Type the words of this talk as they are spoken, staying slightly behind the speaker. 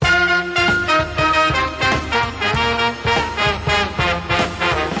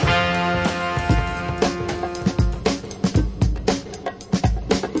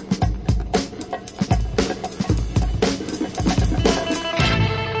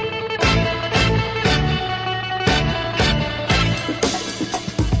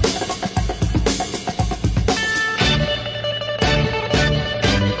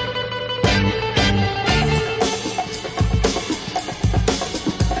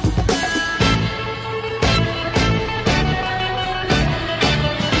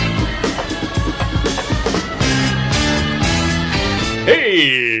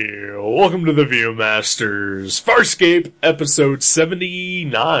welcome to the Viewmasters. Farscape, episode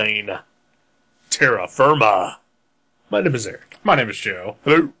 79. Terra, Firma. My name is Eric. My name is Joe.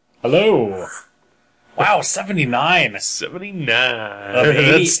 Hello. Hello. Wow, 79. 79.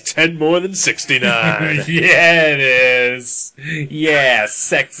 That's 10 more than 69. Yeah, it is. Yeah,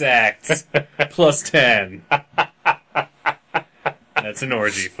 sex act. Plus 10. That's an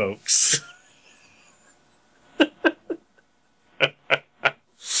orgy, folks.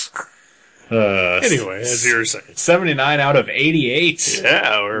 Anyway, as you were saying. 79 out of 88.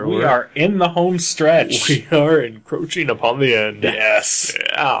 Yeah, we are in the home stretch. We are encroaching upon the end. Yes.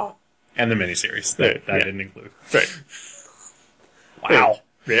 Yeah. And the miniseries that I yeah. didn't include. Right. Wow.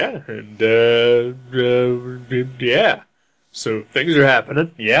 Yeah, and, yeah. So, things are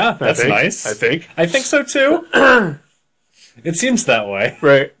happening. Yeah, that's nice. I think. I think so, too. It seems that way.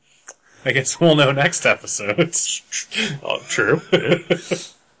 Right. I guess we'll know next episode. Oh, true.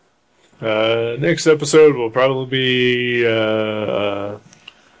 Next episode will probably be,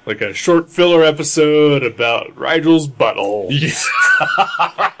 like a short filler episode about Rigel's butthole. Yeah.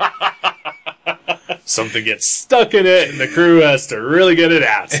 Something gets stuck in it, and the crew has to really get it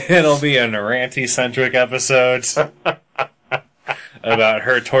out. It'll be a Naranti-centric episode about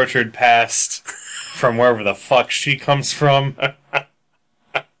her tortured past from wherever the fuck she comes from.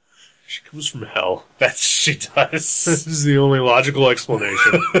 She comes from hell. She does. This is the only logical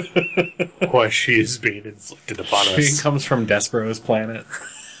explanation why she is being inflicted upon us. She comes from Despero's planet.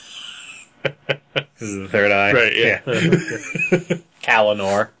 This is the third eye. Right, yeah.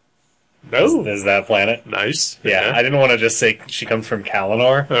 Kalinor. No. Is that planet? Nice. Yeah, I didn't want to just say she comes from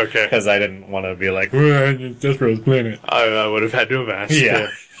Kalinor. Okay. Because I didn't want to be like, it's Despero's planet. I would have had to have asked. Yeah.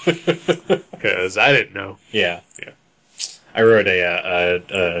 Because I didn't know. Yeah. Yeah. I wrote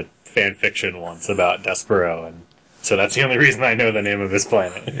a fan fiction once about Despero, and so that's the only reason I know the name of his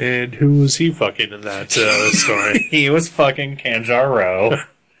planet. And who was he fucking in that story? He was fucking Kanjar Row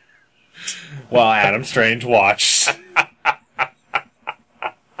while Adam Strange watched.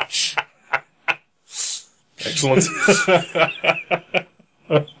 Excellent.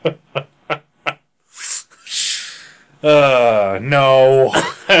 No.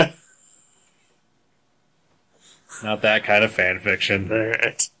 Not that kind of fan fiction.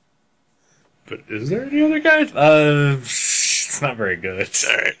 Alright. But is there any other kind? It's not very good.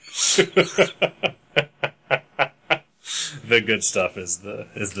 Alright. The good stuff is the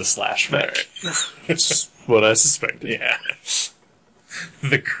slash fic. Alright. That's what I suspected. Yeah.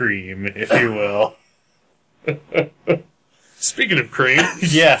 The cream, if you will. Speaking of cream.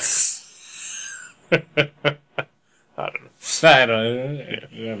 Yes. I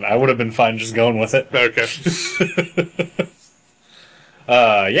don't know. I would have been fine just going with it. Okay.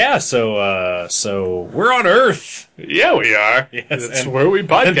 So we're on Earth. Yeah, we are. Yes, That's where we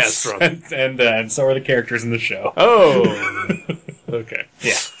podcast from. And so are the characters in the show. Oh. Okay.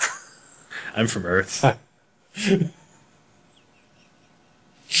 Yeah. I'm from Earth.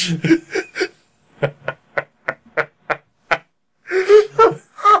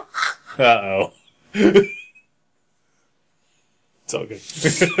 Uh-oh. It's all good.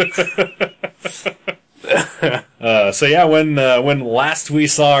 So yeah, when last we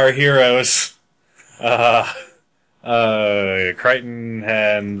saw our heroes, Crichton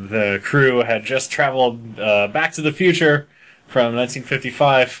and the crew had just traveled back to the future from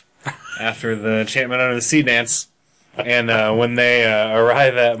 1955 after the Enchantment Under the Sea dance, and when they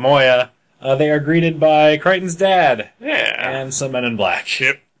arrive at Moya, they are greeted by Crichton's dad and some men in black.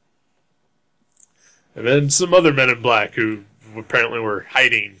 Yep. And then some other men in black who apparently were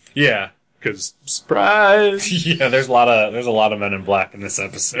hiding. Yeah. Because, surprise! Yeah, there's a lot of men in black in this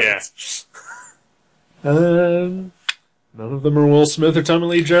episode. Yeah. None of them are Will Smith or Tommy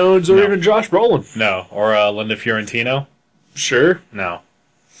Lee Jones or even Josh Brolin. No. Or Linda Fiorentino? Sure. No.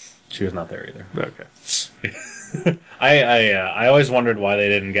 She was not there either. Okay. I always wondered why they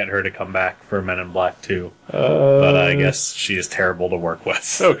didn't get her to come back for Men in Black 2. But I guess she is terrible to work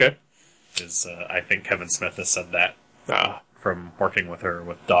with. Okay. I think Kevin Smith has said that. From working with her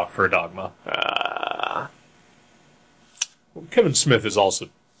for Dogma. Well, Kevin Smith is also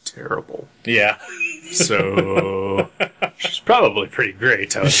terrible. Yeah. So, she's probably pretty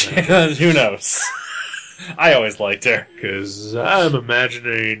great. Who knows? I always liked her. Because I'm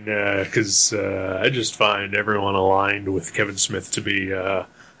imagining, because I just find everyone aligned with Kevin Smith to be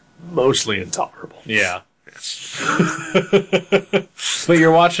mostly intolerable. Yeah. But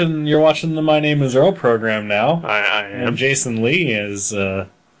you're watching the My Name Is Earl program now. I am. And Jason Lee is a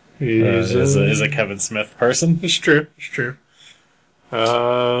Kevin Smith person. It's true. It's true.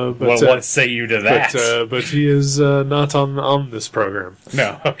 What say you to that? But he is not on this program.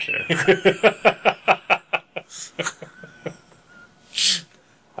 No. Okay.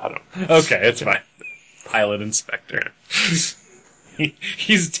 I don't. Okay, it's fine. Pilot inspector.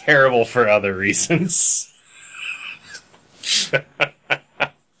 He's terrible for other reasons.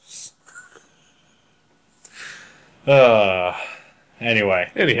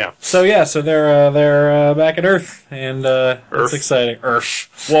 Anyway. Anyhow. So they're back at Earth, and it's exciting.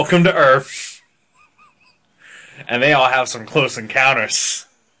 Earth. Welcome to Earth. And they all have some close encounters.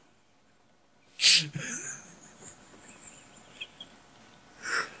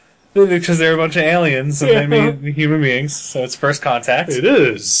 Because they're a bunch of aliens and they meet human beings, so it's First Contact. It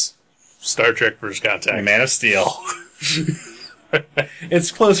is Star Trek First Contact. Man of Steel.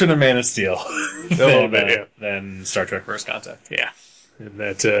 It's closer to Man of Steel than Star Trek First Contact. Yeah, and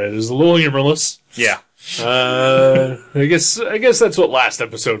that is a little humorless. Yeah. I guess that's what last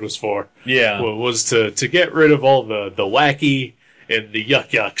episode was for. Yeah, was to get rid of all the wacky and the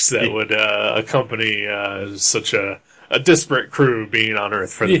yucks that would accompany such a disparate crew being on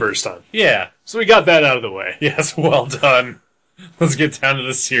Earth for the first time. Yeah. So we got that out of the way. Yes, well done. Let's get down to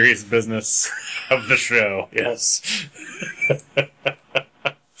the serious business of the show. Yes.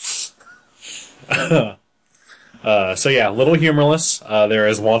 So yeah, a little humorless. There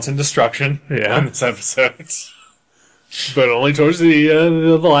is wanton destruction in this episode. But only towards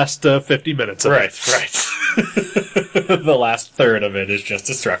the last 50 minutes of it. Right. The last third of it is just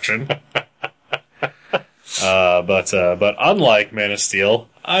destruction. But unlike Man of Steel,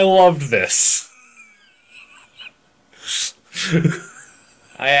 I loved this.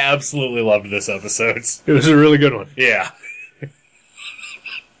 I absolutely loved this episode. It was a really good one. Yeah.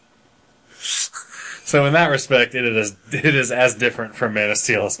 So in that respect, it is as different from Man of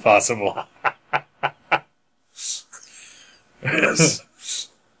Steel as possible. Yes.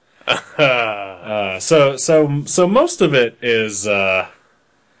 So most of it is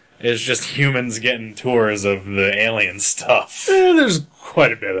just humans getting tours of the alien stuff. There's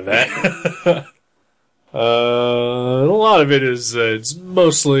quite a bit of that. A lot of it is it's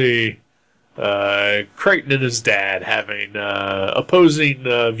mostly Crichton and his dad having opposing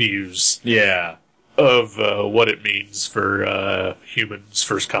views. Yeah. Of what it means for humans'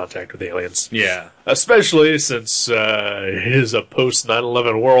 first contact with aliens. Yeah. Especially since it is a post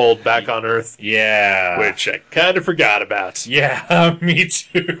 9/11 world back on Earth. Yeah. Which I kind of forgot about. Yeah, me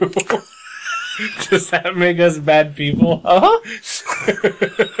too. Does that make us bad people?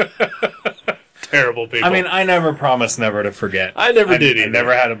 Terrible people. I mean, I never promised never to forget. I never did either. I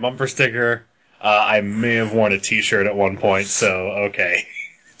never had a bumper sticker. I may have worn a t-shirt at one point, so okay.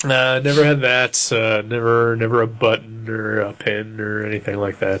 Never had that. Never a button or a pin or anything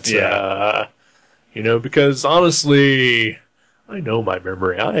like that. Yeah. Because honestly, I know my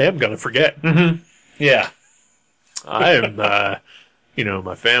memory. I am gonna forget. Mm-hmm. Yeah. I am, my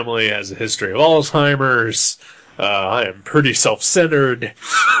family has a history of Alzheimer's. I am pretty self-centered.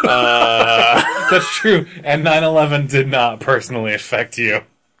 That's true. And 9/11 did not personally affect you.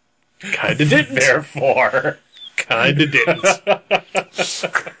 Kinda didn't. Therefore. Kinda didn't.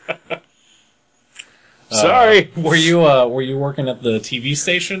 Sorry. Were you working at the TV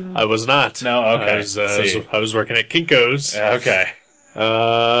station? I was not. No, okay. I was working at Kinko's. Okay.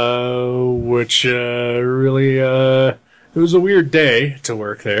 Which really it was a weird day to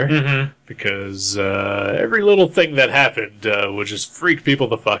work there because every little thing that happened would just freak people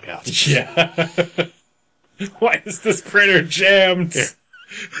the fuck out. Yeah. Why is this printer jammed? Yeah.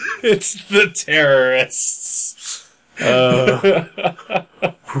 It's the terrorists.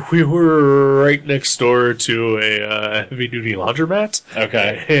 We were right next door to a heavy-duty laundromat.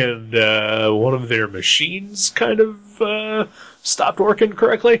 Okay. And one of their machines kind of stopped working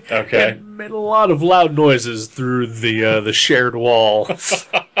correctly. Okay. And made a lot of loud noises through the shared wall.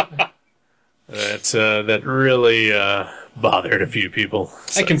 That really bothered a few people.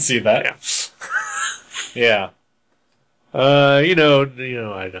 So, I can see that. Yeah. Yeah. I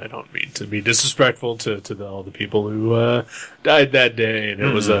don't mean to be disrespectful to all the people who died that day, and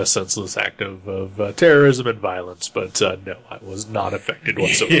it was a senseless act of terrorism and violence. But no, I was not affected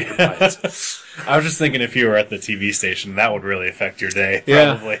whatsoever by it. I was just thinking if you were at the TV station, that would really affect your day.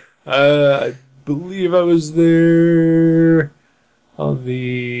 Probably. Yeah. I believe I was there on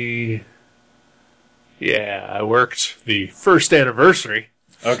the. Yeah, I worked the first anniversary.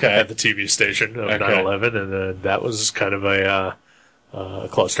 Okay. At the TV station of 9/11, and that was kind of a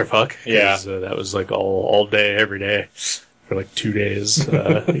clusterfuck. Yeah. That was like all day, every day, for like 2 days.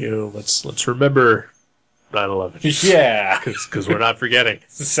 Let's remember 9/11. Yeah. Because we're not forgetting.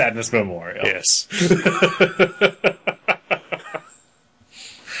 It's a sadness memorial. Yes.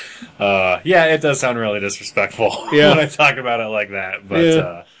 Yeah, it does sound really disrespectful when I talk about it like that,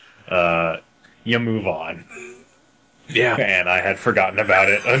 but you move on. Yeah. And I had forgotten about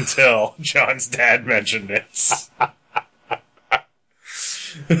it until John's dad mentioned it.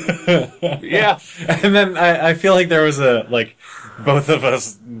 Yeah. And then I feel like there was both of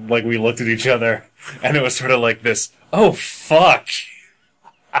us, we looked at each other, and it was sort of like this, oh, fuck.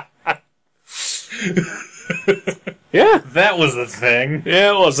 Yeah. That was a thing.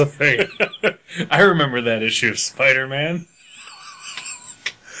 Yeah, it was a thing. I remember that issue of Spider-Man.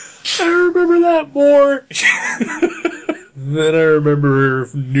 I remember that more than I remember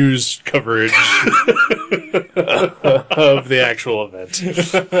news coverage of the actual event.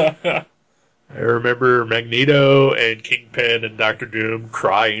 I remember Magneto and Kingpin and Doctor Doom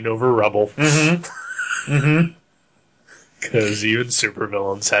crying over rubble. Mm-hmm. Mm-hmm. Because even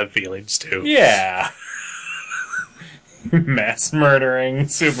supervillains have feelings too. Yeah. Mass murdering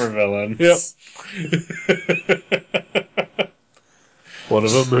supervillains. Yep. One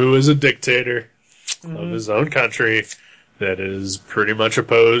of them who is a dictator of his own country that is pretty much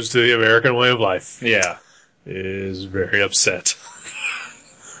opposed to the American way of life. Yeah. Is very upset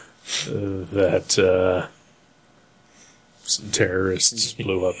that some terrorists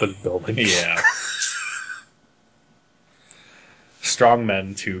blew up a building. Yeah. Strong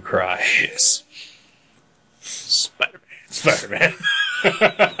men to cry. Yes. Spider-Man.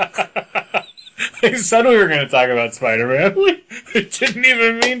 I said we were going to talk about Spider-Man. We didn't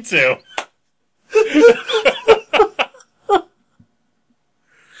even mean to.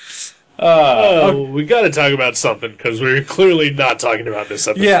 We got to talk about something because we're clearly not talking about this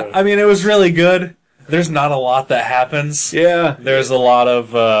episode. Yeah, I mean, it was really good. There's not a lot that happens. Yeah, there's a lot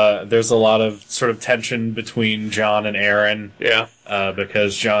of sort of tension between John and Aaron. Yeah,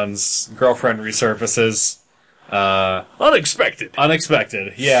 because John's girlfriend resurfaces. Unexpected.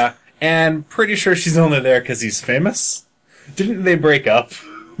 Yeah, and pretty sure she's only there because he's famous. Didn't they break up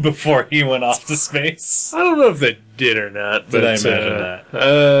before he went off to space? I don't know if they did or not. Did I imagine that?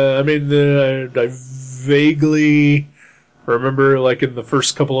 I mean, I vaguely remember, in the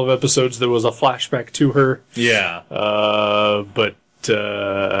first couple of episodes, there was a flashback to her. Yeah. But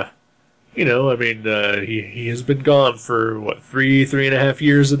I mean, he has been gone for, 3.5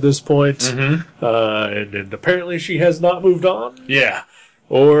 years at this point. Mm-hmm. And apparently she has not moved on. Yeah.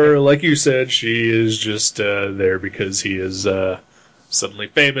 Or, like you said, she is just there because he is suddenly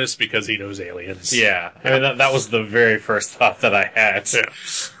famous because he knows aliens. Yeah. I mean, that was the very first thought that I had. Yeah.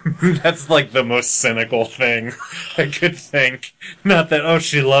 That's the most cynical thing I could think. Not that,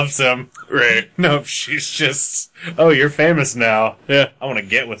 she loves him. Right. No, she's just, you're famous now. Yeah. I want to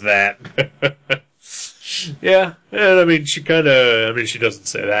get with that. Yeah. And I mean, she doesn't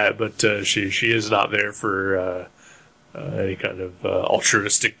say that, but she is not there for any kind of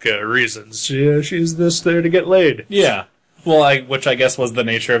altruistic reasons. She's there to get laid. Yeah. Well, which I guess was the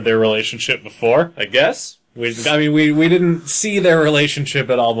nature of their relationship before, I guess. We didn't see their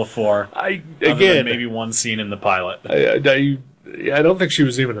relationship at all before. Maybe one scene in the pilot. I don't think she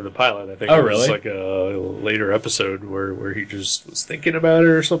was even in the pilot. I think it was really? A later episode where he just was thinking about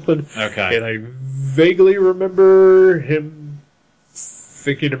her or something. Okay. And I vaguely remember him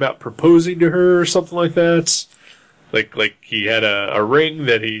thinking about proposing to her or something like that. Like he had a ring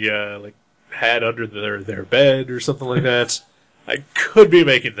that he had under their bed or something like that. I could be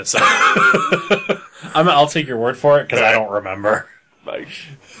making this up. I'll take your word for it because I don't remember. I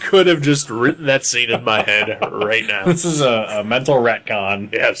could have just written that scene in my head right now. This is a mental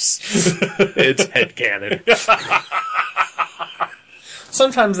retcon. Yes. It's headcanon.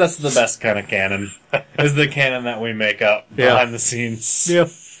 Sometimes that's the best kind of canon. Is the canon that we make up behind the scenes. Yeah.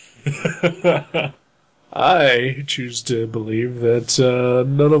 I choose to believe that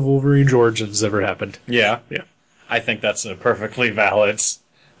none of Wolverine's origins ever happened. Yeah. Yeah. I think that's a perfectly valid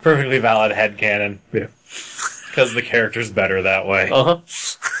headcanon. Yeah. Because the character's better that way. Uh-huh.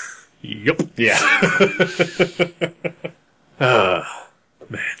 Yup. Yeah. Man.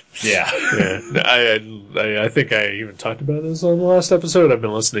 Yeah. I think I even talked about this on the last episode. I've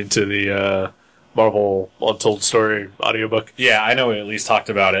been listening to the Marvel Untold Story audiobook. Yeah, I know we at least talked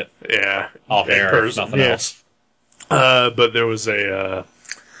about it. Yeah. Off air, if nothing else. But there was a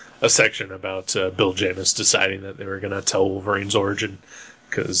section about Bill Jamis deciding that they were going to tell Wolverine's origin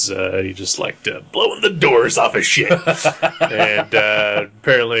because he just liked blowing the doors off his shit. And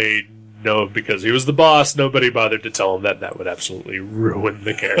apparently, no, because he was the boss, nobody bothered to tell him that would absolutely ruin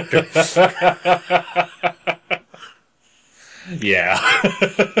the character. Yeah.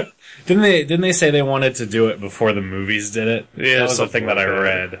 Didn't they say they wanted to do it before the movies did it? Yeah, that was the thing that I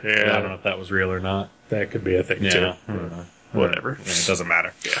read. Yeah. I don't know if that was real or not. That could be a thing, too. Yeah. Whatever. Yeah, it doesn't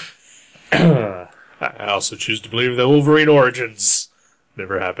matter. Yeah. I also choose to believe that Wolverine Origins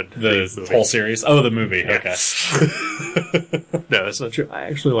never happened. The whole series? Oh, the movie. Yeah. Okay. No, that's not true. I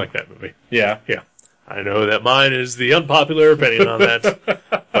actually like that movie. Yeah. Yeah. I know that mine is the unpopular opinion on that,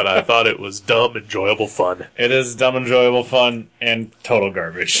 but I thought it was dumb, enjoyable fun. It is dumb, enjoyable fun, and total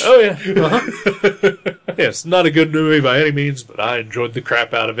garbage. Oh, yeah. Uh-huh. Yes, not a good movie by any means, but I enjoyed the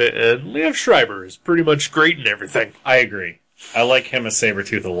crap out of it, and Liev Schreiber is pretty much great in everything. I agree. I like him as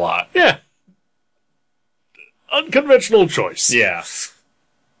Sabretooth a lot. Yeah. Unconventional choice. Yeah.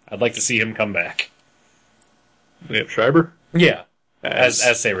 I'd like to see him come back. Liev Schreiber? Yeah. As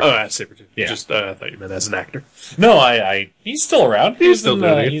Sabretooth. Oh, as Sabretooth. Yeah. Just, I thought you meant as an actor. No, he's still around. He's still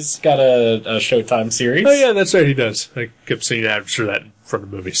doing it. He's got a Showtime series. Oh, yeah, that's right, he does. I kept seeing ads for that in front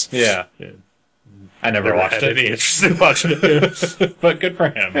of movies. Yeah. I never watched had it. any interest in watching it. But good for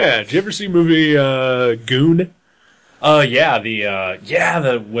him. Yeah, did you ever see the movie Goon? Yeah,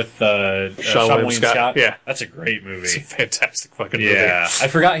 the with Sean William Scott. Yeah. That's a great movie. It's a fantastic fucking movie. Yeah. I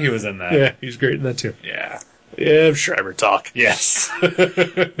forgot he was in that. Yeah, he's great in that too. Yeah. Yeah, Schreiber talk. Yes.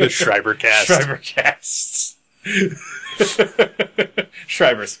 The Schreiber cast. Schreiber casts.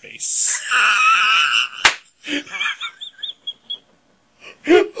 Schreiber space.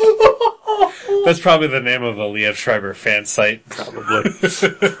 That's probably the name of a Liev Schreiber fan site. Probably.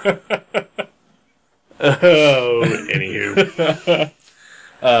 Oh, anywho.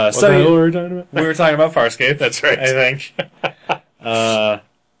 What the hell were we talking about? We were talking about Farscape. That's right. I think.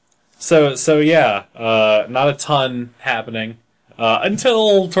 So yeah, not a ton happening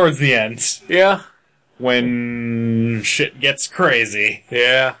until towards the end Yeah. when shit gets crazy.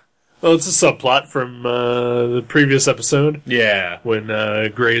 Yeah. Well, it's a subplot from the previous episode Yeah. when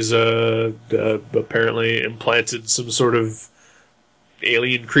Grayza apparently implanted some sort of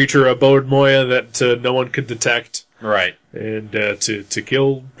alien creature aboard Moya that no one could detect, Right. and to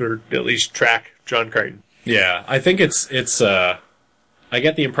kill or at least track John Crichton. Yeah. I think it's I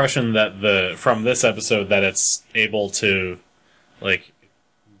get the impression that from this episode that it's able to like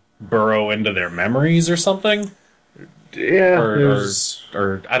burrow into their memories or something. Yeah,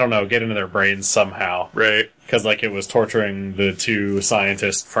 Or I don't know, get into their brains somehow. right, Because, like, it was torturing the two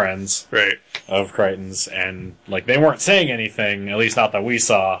scientist friends right. of Crichton's, and, like, they weren't saying anything, at least not that we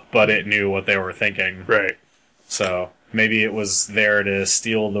saw, but it knew what they were thinking. Right. So, maybe it was there to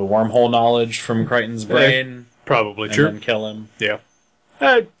steal the wormhole knowledge from Crichton's brain. Probably and true. then kill him. Yeah.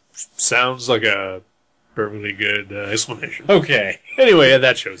 That sounds like a perfectly good explanation. Okay. Anyway, yeah,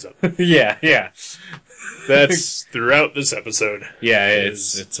 that shows up. Yeah. That's throughout this episode. Yeah,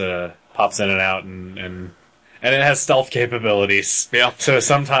 it's pops in and out, and it has stealth capabilities. Yeah. So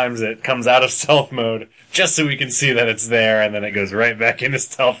sometimes it comes out of stealth mode just so we can see that it's there, and then it goes right back into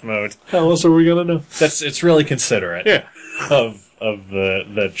stealth mode. How else are we gonna know? It's really considerate. Yeah. Of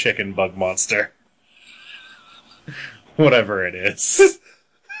the chicken bug monster. Whatever it is.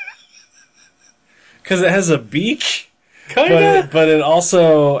 Because it has a beak. Kinda. But it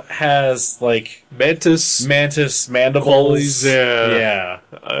also has, like, Mantis mandibles. Yeah. Yeah.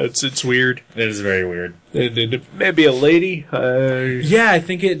 It's weird. It is very weird. Maybe a lady. Yeah, I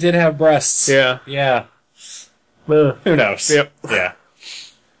think it did have breasts. Yeah. Yeah. Who Who knows? Yep. Yeah.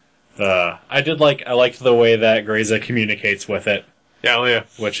 I liked the way that Grayza communicates with it, Yeah.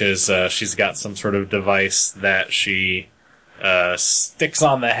 which is, she's got some sort of device that she, sticks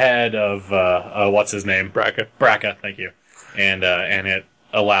on the head of, what's his name? Braca, thank you. And it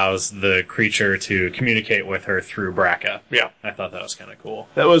allows the creature to communicate with her through Braca. Yeah. I thought that was kind of cool.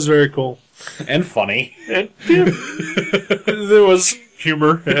 That was very cool. And funny. And there was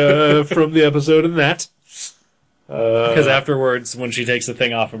humor from the episode in that. Because afterwards, when she takes the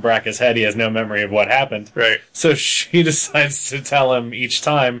thing off of Braca's head, he has no memory of what happened. Right. So she decides to tell him each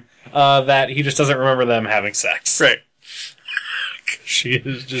time that he just doesn't remember them having sex. Right. She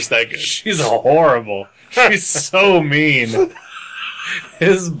is just that good. She's horrible. She's so mean.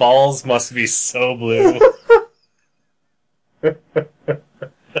 His balls must be so blue.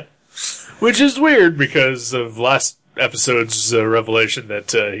 Which is weird because of last episode's revelation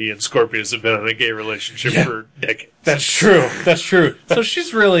that he and Scorpius have been in a gay relationship for decades. That's true. So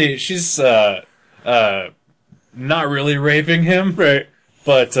she's not really raping him. Right.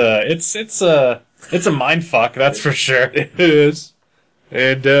 But it's a mind fuck, that's for sure. It is.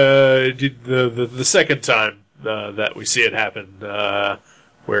 And the second time that we see it happen,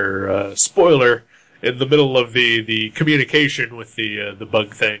 where spoiler, in the middle of the communication with the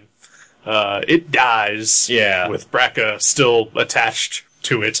bug thing, it dies. Yeah. With Braca still attached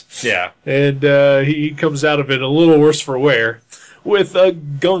to it. Yeah. And he comes out of it a little worse for wear, with a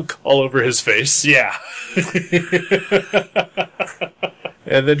gunk all over his face. Yeah.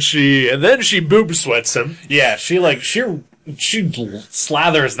 And then she boob sweats him. Yeah, she slathers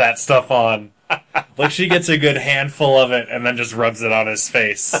that stuff on. Like, she gets a good handful of it and then just rubs it on his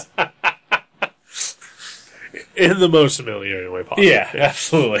face. In the most humiliating way possible. Yeah,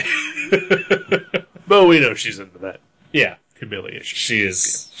 absolutely. But we know she's into that. Yeah. Humiliation.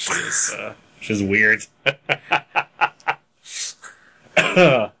 She's weird.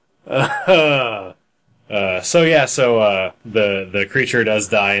 So the creature does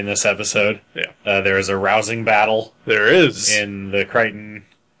die in this episode. Yeah. There is a rousing battle. There is. In the Crichton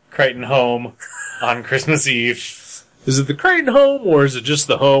home on Christmas Eve. Is it the Crichton home, or is it just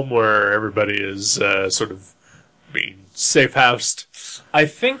the home where everybody is sort of being safe housed? I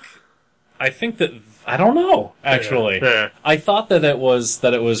think that I don't know, actually. Yeah. I thought that it was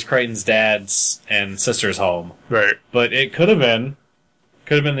Crichton's dad's and sister's home. Right. But it could have been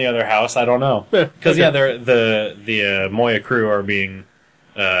the other house. I don't know. Because the Moya crew are being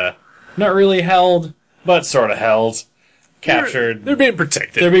not really held, but sort of held, captured. They're being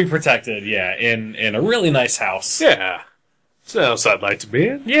protected. They're being protected. Yeah, in a really nice house. Yeah. It's a house I'd like to be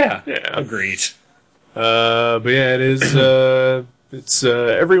in. Yeah. Yeah. Agreed. But yeah, it is. It's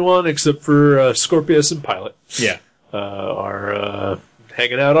everyone except for Scorpius and Pilot. Yeah. Are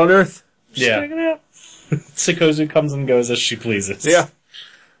hanging out on Earth. Just hanging out. Sikozu comes and goes as she pleases. Yeah.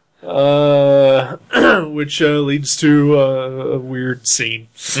 Which leads to a weird scene.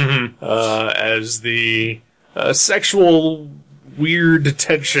 Mm-hmm. As the sexual weird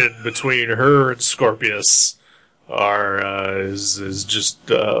tension between her and Scorpius is just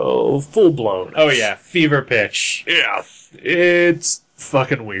full blown. Oh yeah, fever pitch. Yeah, it's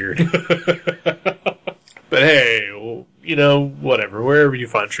fucking weird. But hey, whatever. Wherever you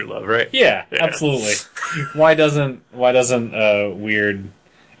find true love, right? Yeah. Absolutely. Why doesn't weird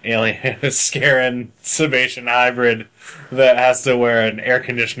alien Scaran Sebastian hybrid that has to wear an air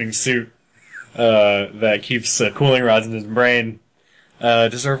conditioning suit that keeps cooling rods in his brain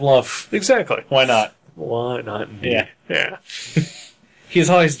deserve love? Exactly. Why not? Why not? Indeed. Yeah. He's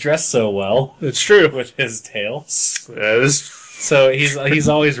always dressed so well. It's true. With his tails. So he's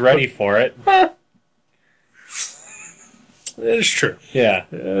always ready for it. It's true. Yeah.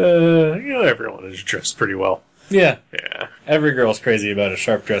 Everyone is dressed pretty well. Yeah. Yeah. Every girl's crazy about a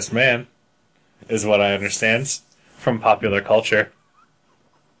sharp-dressed man, is what I understand from popular culture.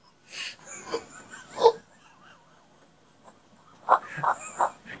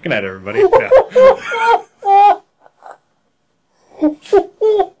 Good night, everybody. Yeah.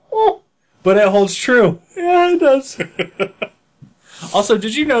 But it holds true. Yeah, it does. Also,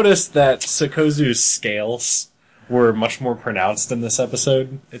 did you notice that Sikozu's scales were much more pronounced in this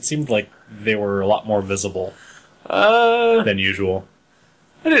episode? It seemed like they were a lot more visible than usual.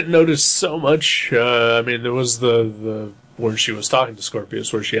 I didn't notice so much. There was the where she was talking to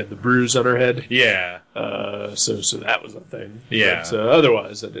Scorpius, where she had the bruise on her head. Yeah. So that was a thing. Yeah. But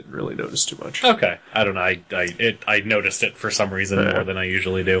otherwise, I didn't really notice too much. Okay. I don't know. I noticed it for some reason more than I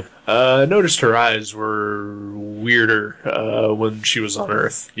usually do. I noticed her eyes were weirder when she was on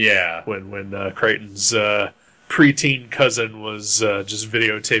Earth. Yeah. When Crichton's preteen cousin was just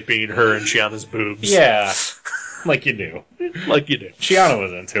videotaping her and Shiana's boobs. Yeah. Like you do. Like you do. Shiana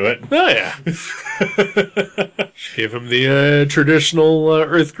was into it. Oh, yeah. She gave him the traditional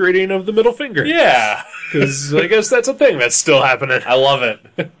Earth greeting of the middle finger. Yeah. Because I guess that's a thing that's still happening. I love it.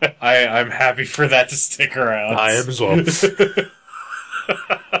 I'm happy for that to stick around. I am as well.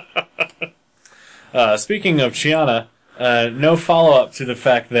 Speaking of Shiana, no follow-up to the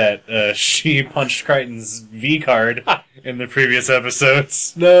fact that she punched Crichton's V card in the previous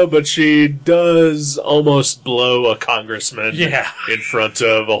episodes. No, but she does almost blow a congressman in front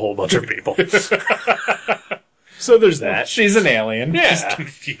of a whole bunch of people. So there's that. She's an alien. Yeah. She's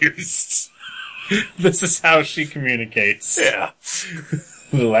confused. This is how she communicates. Yeah.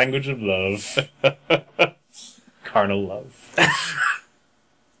 The language of love. Carnal love.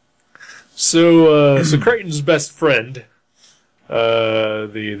 So Crichton's best friend,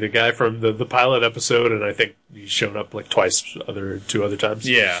 the guy from the pilot episode, and I think he's shown up like two other times.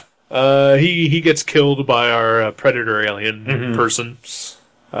 Yeah. He gets killed by our predator alien person,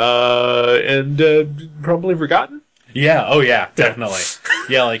 and probably forgotten. Yeah. Oh yeah. Definitely.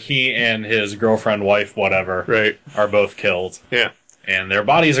 Yeah. Like he and his girlfriend, wife, whatever, right, are both killed. Yeah. And their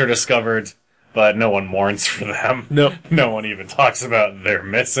bodies are discovered, but no one mourns for them. No. No one even talks about they're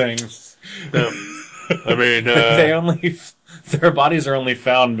missing. No. I mean, their bodies are only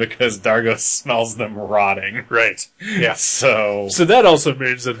found because Dargo smells them rotting. Right. Yeah. So that also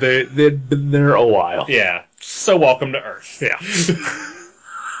means that they'd been there a while. Yeah. So welcome to Earth. Yeah.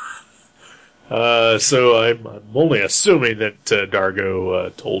 So I'm only assuming that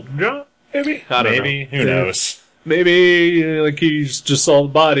Dargo told John. Maybe I don't know. Maybe who knows? Maybe like he's just saw the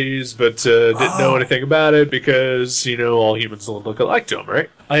bodies, but didn't know anything about it because all humans look alike to him, right?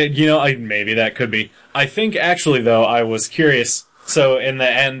 Maybe that could be. I think actually though I was curious. So in the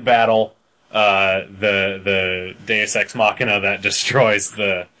end battle, the Deus Ex Machina that destroys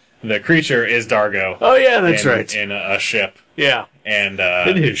the creature is Dargo. Oh yeah, that's right. In a ship. Yeah. And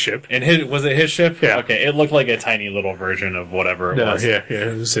in his ship. Was it his ship? Yeah. Okay, it looked like a tiny little version of whatever it was. Yeah,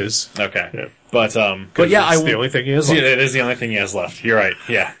 it was his. Okay. Yeah. But yeah, it's the only thing he has left. It is the only thing he has left. You're right.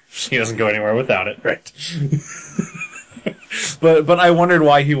 Yeah. He doesn't go anywhere without it. Right. But I wondered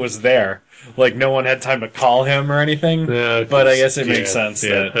why he was there. Like, no one had time to call him or anything. Yeah, but I guess it makes sense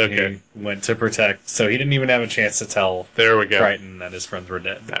that okay. he went to protect. So he didn't even have a chance to tell there we go. Crichton that his friends were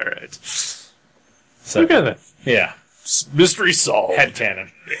dead. All right. So, okay then. Yeah. Mystery solved.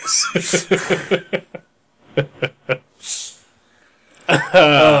 Headcanon. Yes.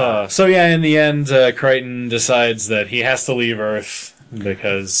 So yeah, in the end, Crichton decides that he has to leave Earth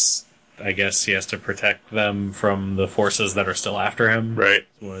because I guess he has to protect them from the forces that are still after him. Right.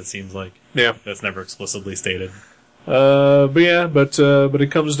 That's what it seems like. Yeah. That's never explicitly stated. But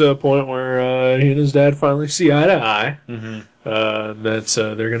it comes to a point where he and his dad finally see eye to eye. Mm-hmm.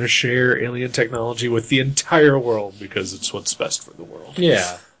 That they're going to share alien technology with the entire world because it's what's best for the world.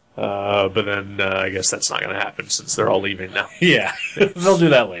 Yeah. But then I guess that's not going to happen since they're all leaving now. Yeah. They'll do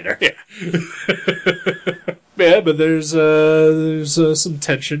that later. Yeah. Yeah, but there's some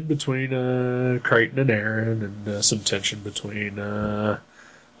tension between Crichton and Aaron, and some tension between Aaron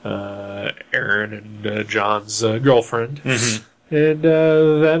and John's girlfriend. Mm-hmm. And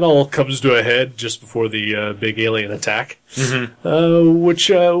that all comes to a head just before the big alien attack, which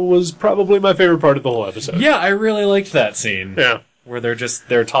was probably my favorite part of the whole episode. Yeah, I really liked that scene. Yeah. Where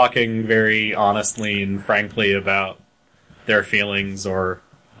they're talking very honestly and frankly about their feelings or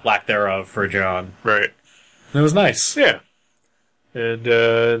lack thereof for John. Right. And it was nice. Yeah. And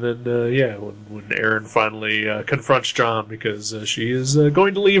then when Aaron finally confronts John because she is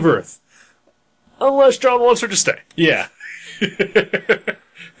going to leave Earth. Unless John wants her to stay. Yeah.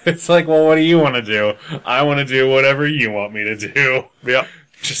 It's like, well, what do you want to do? I want to do whatever you want me to do. Yep.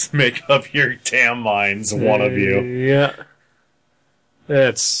 Just make up your damn minds, one of you. Yeah.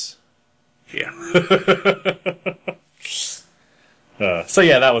 That's... Yeah. So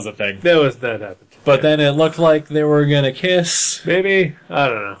yeah, that was a thing. That happened. But then it looked like they were gonna kiss. Maybe? I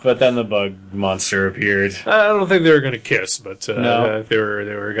don't know. But then the bug monster appeared. I don't think they were gonna kiss, but No. they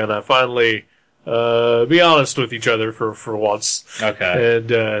were gonna finally be honest with each other for once. Okay. And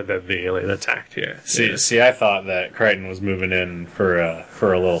then the alien attacked, yeah. See, I thought that Crichton was moving in for a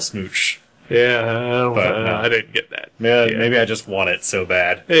little smooch. Yeah, No. I didn't get that. Maybe I just want it so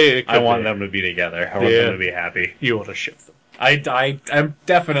bad. Hey, I want them to be together. I want them to be happy. You want to ship them. I'm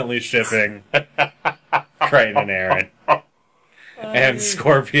definitely shipping Crichton and Aaron. And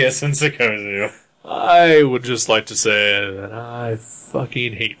Scorpius and Sikozu. I would just like to say that I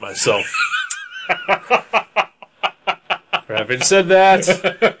fucking hate myself. For having said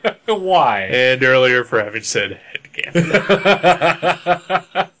that. Why? And earlier for having said headcanon.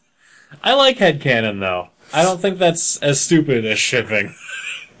 I like headcanon, though. I don't think that's as stupid as shipping.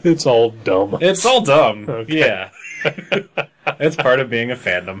 It's all dumb. It's all dumb. Okay. Yeah. It's part of being a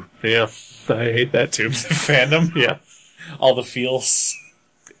fandom. Yeah, I hate that too. Fandom? Yeah. All the feels.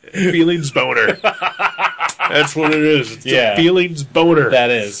 Feelings boner. That's what it is. It's a feelings boner.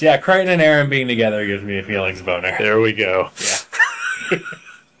 That is. Yeah, Crichton and Aaron being together gives me a feelings boner. There we go. Yeah.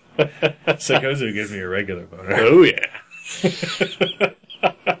 Sikozu gives me a regular boner. Oh, yeah.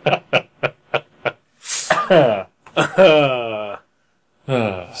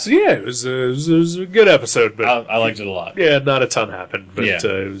 So yeah, it was a good episode, but I liked it a lot. Yeah, not a ton happened, but it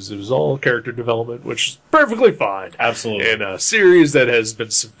was all character development, which is perfectly fine. Absolutely, in a series that has been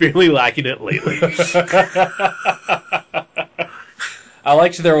severely lacking it lately. I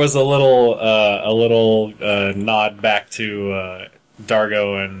liked there was a little nod back to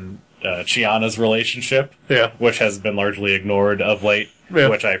Dargo and Chiana's relationship, which has been largely ignored of late,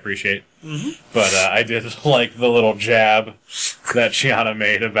 which I appreciate. Mm-hmm. But I did like the little jab that Chiana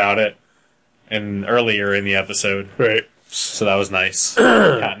made about it earlier in the episode. Right. So that was nice.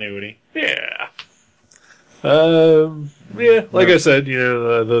 Continuity. Yeah. Like I said,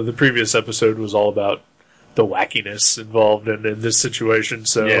 the previous episode was all about the wackiness involved in this situation.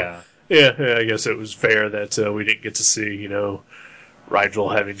 So, yeah, I guess it was fair that we didn't get to see, Rigel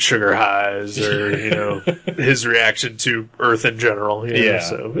having sugar highs, or his reaction to Earth in general.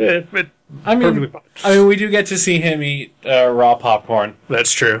 So perfectly fine. I mean, we do get to see him eat raw popcorn.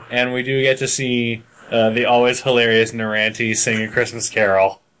 That's true, and we do get to see the always hilarious Naranti sing A Christmas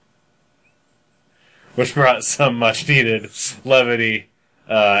Carol, which brought some much needed levity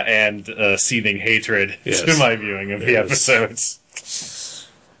and seething hatred to my viewing of the episodes.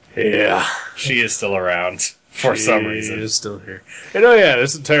 Yeah, she is still around. For some reason. She is still here. And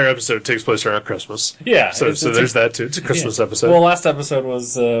this entire episode takes place around Christmas. Yeah. So there's that too. It's a Christmas episode. Well, last episode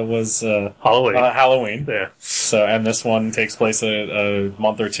was Halloween. Halloween. Yeah. So, and this one takes place a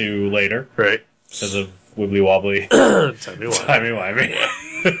month or two later. Right. Because of wibbly wobbly. Timey-wimey.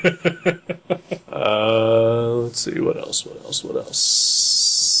 Let's see, what else?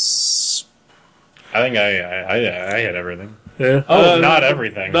 I think I had everything. Yeah. Oh, not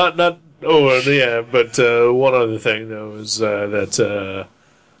everything. Not. Oh, yeah, but one other thing, though, is that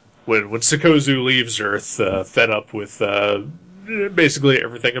when Sikozu leaves Earth, fed up with basically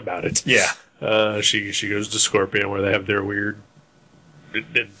everything about it, she goes to Scorpion, where they have their weird,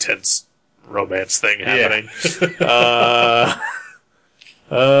 intense romance thing happening. Yeah.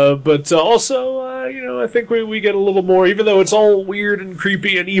 But also, I think we get a little more, even though it's all weird and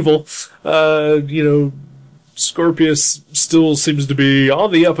creepy and evil, Scorpius still seems to be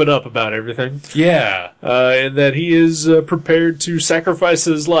on the up and up about everything. Yeah. And that he is prepared to sacrifice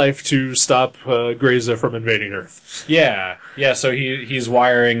his life to stop Greza from invading Earth. Yeah. Yeah, so he's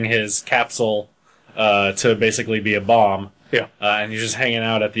wiring his capsule to basically be a bomb. Yeah. And he's just hanging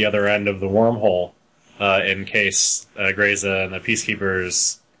out at the other end of the wormhole in case Greza and the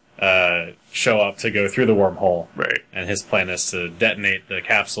Peacekeepers show up to go through the wormhole. Right. And his plan is to detonate the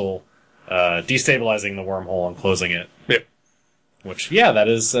capsule, destabilizing the wormhole and closing it. Yep. Which,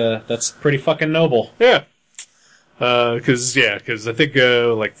 that's pretty fucking noble. Yeah. Because I think,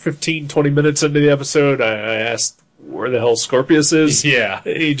 15, 20 minutes into the episode, I asked where the hell Scorpius is. Yeah.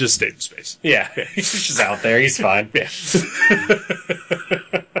 He just stayed in space. Yeah. He's just out there. He's fine. Yeah.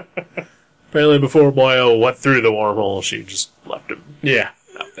 Apparently before Moyo went through the wormhole, she just left him. Yeah.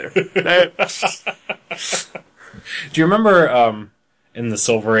 Out there. Do you remember, in the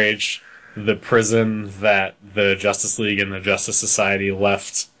Silver Age, the prison that the Justice League and the Justice Society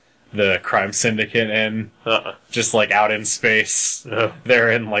left the crime syndicate in? Just out in space. They're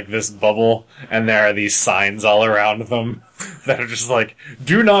in this bubble, and there are these signs all around them that are just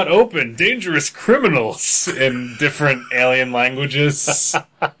do not open, dangerous criminals, in different alien languages.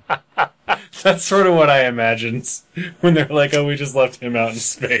 That's sort of what I imagined when they're oh, we just left him out in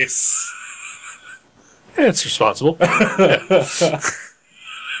space. Yeah, it's responsible.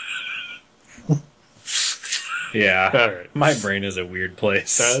 Yeah. All right. My brain is a weird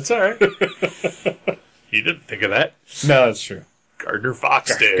place. That's all right. You didn't think of that. No, that's true. Gardner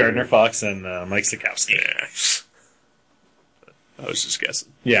Fox did. Gardner Fox and Mike Sikowski. Yeah. I was just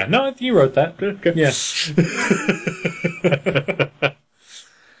guessing. Yeah. No, you wrote that. Okay. Yeah.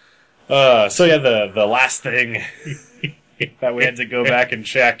 The last thing that we had to go back and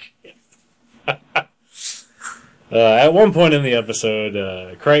check. At one point in the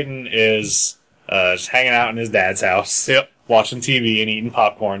episode, Crichton is just hanging out in his dad's house, watching TV and eating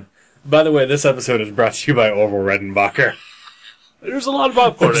popcorn. By the way, this episode is brought to you by Orville Redenbacher. There's a lot of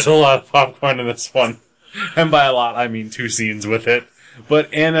popcorn. There's a lot of popcorn in this one. And by a lot, I mean 2 scenes with it.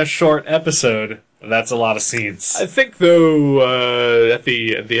 But in a short episode, that's a lot of scenes. I think, though, at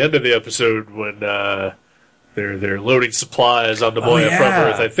the end of the episode, when they're loading supplies onto Moya from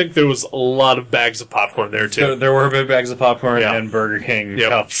Earth, I think there was a lot of bags of popcorn there, too. There were big bags of popcorn and Burger King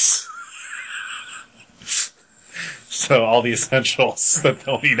cups. So all the essentials that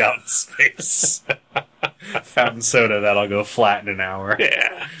they'll eat out in space. Fountain soda, that'll go flat in an hour.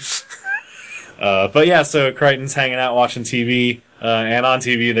 Yeah. So Crichton's hanging out watching TV, and on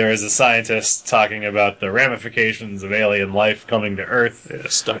TV there is a scientist talking about the ramifications of alien life coming to Earth.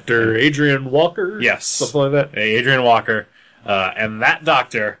 Yes, Dr. Adrian Walker? Yes. Something like that? Adrian Walker. And that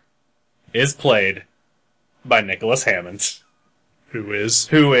doctor is played by Nicholas Hammond. Who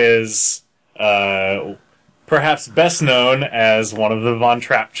is? Perhaps best known as one of the Von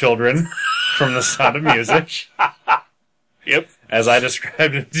Trapp children from The Sound of Music. Yep. As I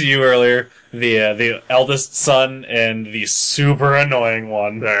described it to you earlier, the eldest son and the super annoying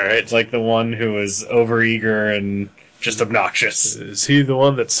one. All right. The one who is overeager and just obnoxious. Is he the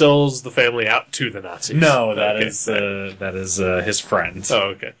one that sells the family out to the Nazis? No, that is his friend. Oh,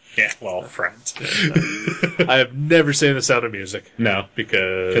 okay. Yeah, well, friend. I have never seen The Sound of Music. No,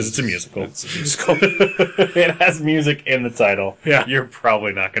 because it's a musical. It's a musical. It has music in the title. Yeah. You're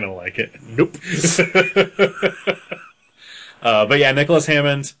probably not going to like it. Nope. But yeah, Nicholas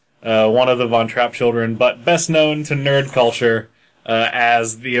Hammond, one of the Von Trapp children, but best known to nerd culture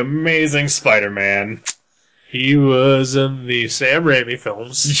as the amazing Spider-Man. He was in the Sam Raimi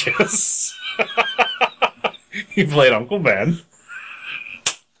films. Yes. He played Uncle Ben.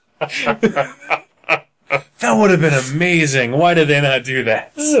 That would have been amazing. Why did they not do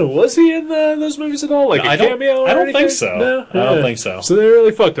that? Was he in those movies at all? Like a cameo? I don't think so. No? I don't think so. So they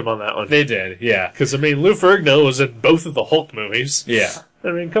really fucked him on that one. They did, yeah. Because, I mean, Lou Ferrigno was in both of the Hulk movies. Yeah.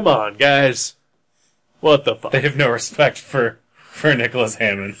 I mean, come on, guys. What the fuck? They have no respect for Nicholas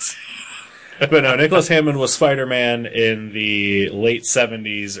Hammond. But no, Nicholas Hammond was Spider-Man in the late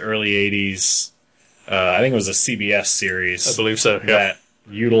 70s, early 80s. I think it was a CBS series. I believe so, yeah. That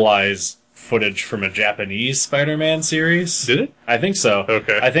utilized footage from a Japanese Spider-Man series. Did it? I think so.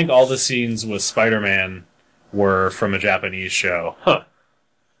 Okay. I think all the scenes with Spider-Man were from a Japanese show. Huh.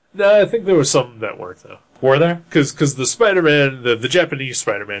 No, I think there was some that weren't, though. Were there? Because the Spider-Man, the Japanese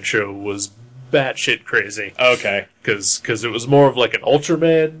Spider-Man show was batshit crazy. Okay. Because it was more of like an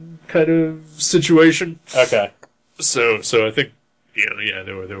Ultraman kind of situation. Okay. So I think, yeah,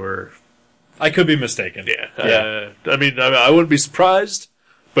 there were... I could be mistaken. Yeah. I mean, I wouldn't be surprised,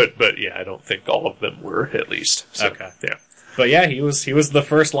 but yeah, I don't think all of them were, at least. So, okay. Yeah. But yeah, he was the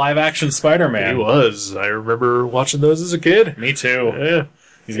first live-action Spider-Man. He was. I remember watching those as a kid. Me too. Yeah.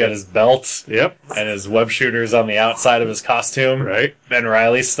 He's got his belt. Yep. And his web shooters on the outside of his costume. Right. Ben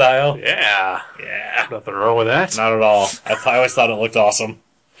Reilly style. Yeah. Yeah. Nothing wrong with that. Not at all. I always thought it looked awesome.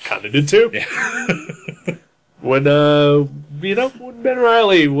 Kinda did too. Yeah. When Ben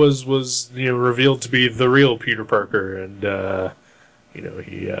Reilly was revealed to be the real Peter Parker, and he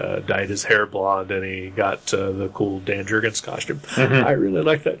dyed his hair blonde and he got the cool Dan Jurgens costume. Mm-hmm. I really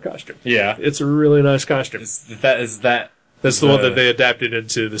like that costume. Yeah. It's a really nice costume. Is that That's the one that they adapted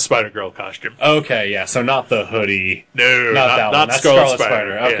into the Spider-Girl costume. Okay, yeah, so not the hoodie. No, not that one. not That's Scarlet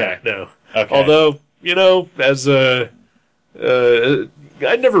Spider. Okay. Yeah, no. Okay. Although, as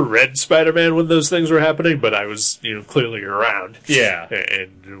I never read Spider-Man when those things were happening, but I was, clearly around. Yeah.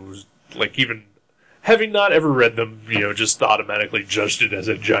 And it was, like, even having not ever read them, just automatically judged it as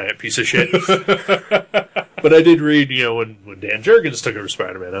a giant piece of shit. But I did read, when Dan Jurgens took over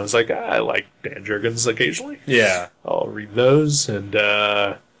Spider-Man, I was like, I like Dan Jurgens occasionally. Yeah. I'll read those, and,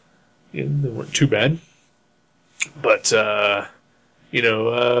 they weren't too bad. But, but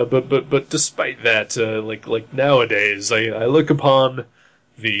despite that, like nowadays, I look upon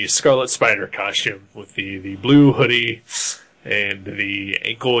the Scarlet Spider costume with the blue hoodie and the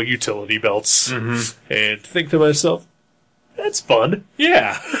ankle utility belts, and think to myself, that's fun.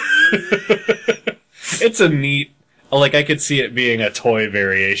 Yeah. It's a neat, I could see it being a toy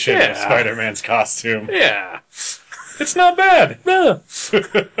variation of Spider-Man's costume. Yeah. It's not bad. No.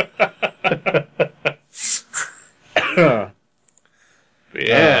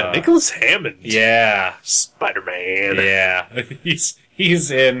 Yeah, Nicholas Hammond. Yeah. Spider-Man. Yeah.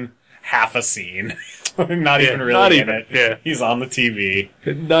 He's in half a scene. Not even really in it. Yeah. He's on the TV.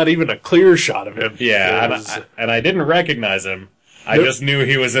 Not even a clear shot of him. Yeah, and I didn't recognize him. I just knew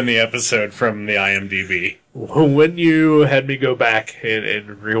he was in the episode from the IMDb. When you had me go back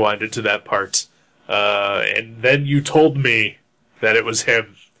and rewind it to that part, and then you told me that it was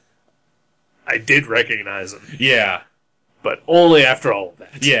him, I did recognize him. Yeah. But only after all of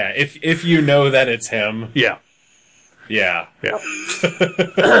that. Yeah, if you know that it's him. Yeah. Yeah. Yeah.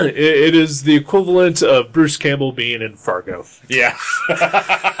 It is the equivalent of Bruce Campbell being in Fargo. Yeah.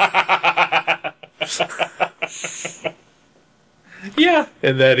 Yeah.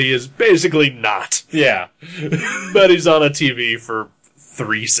 And that he is basically not. Yeah. But he's on a TV for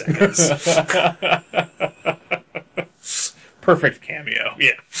 3 seconds. Perfect cameo.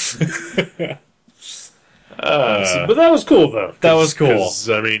 Yeah. But that was cool, though. That was cool.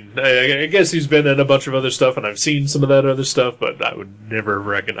 I mean, I guess he's been in a bunch of other stuff, and I've seen some of that other stuff, but I would never have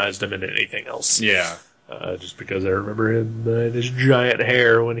recognized him in anything else. Yeah. Just because I remember him in his giant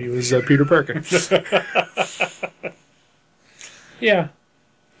hair when he was Peter Parker. Yeah.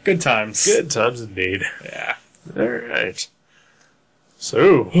 Good times. Good times indeed. Yeah. All right.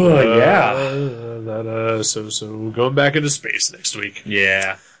 So, so going back into space next week.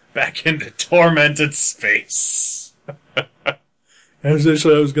 Yeah. Back into tormented space. I was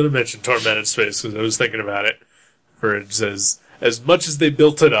going to mention tormented space because I was thinking about it. For it says, as much as they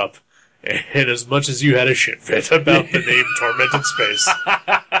built it up, and as much as you had a shit fit about the name Tormented Space,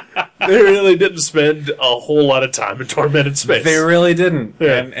 they really didn't spend a whole lot of time in tormented space. They really didn't.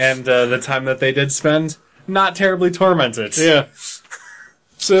 Yeah. And the time that they did spend, not terribly tormented. Yeah.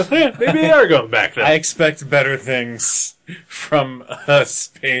 So, yeah, maybe they are going back now. I expect better things from a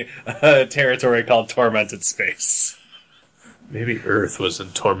territory called Tormented Space. Maybe Earth was in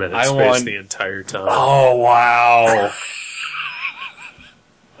tormented I space want- the entire time. Oh, wow.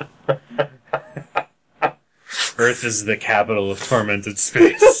 Earth is the capital of tormented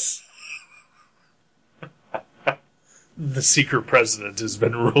space. The secret president has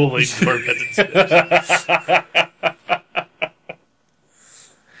been ruling tormented space.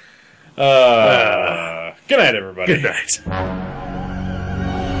 Good night, everybody. Good night.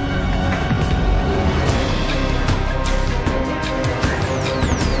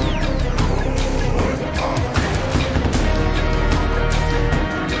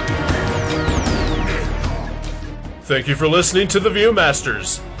 Thank you for listening to The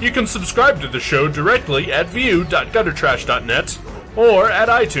Viewmasters. You can subscribe to the show directly at view.guttertrash.net or at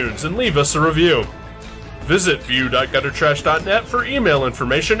iTunes and leave us a review. Visit view.guttertrash.net for email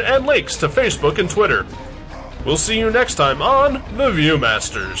information and links to Facebook and Twitter. We'll see you next time on The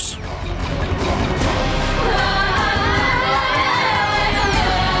Viewmasters.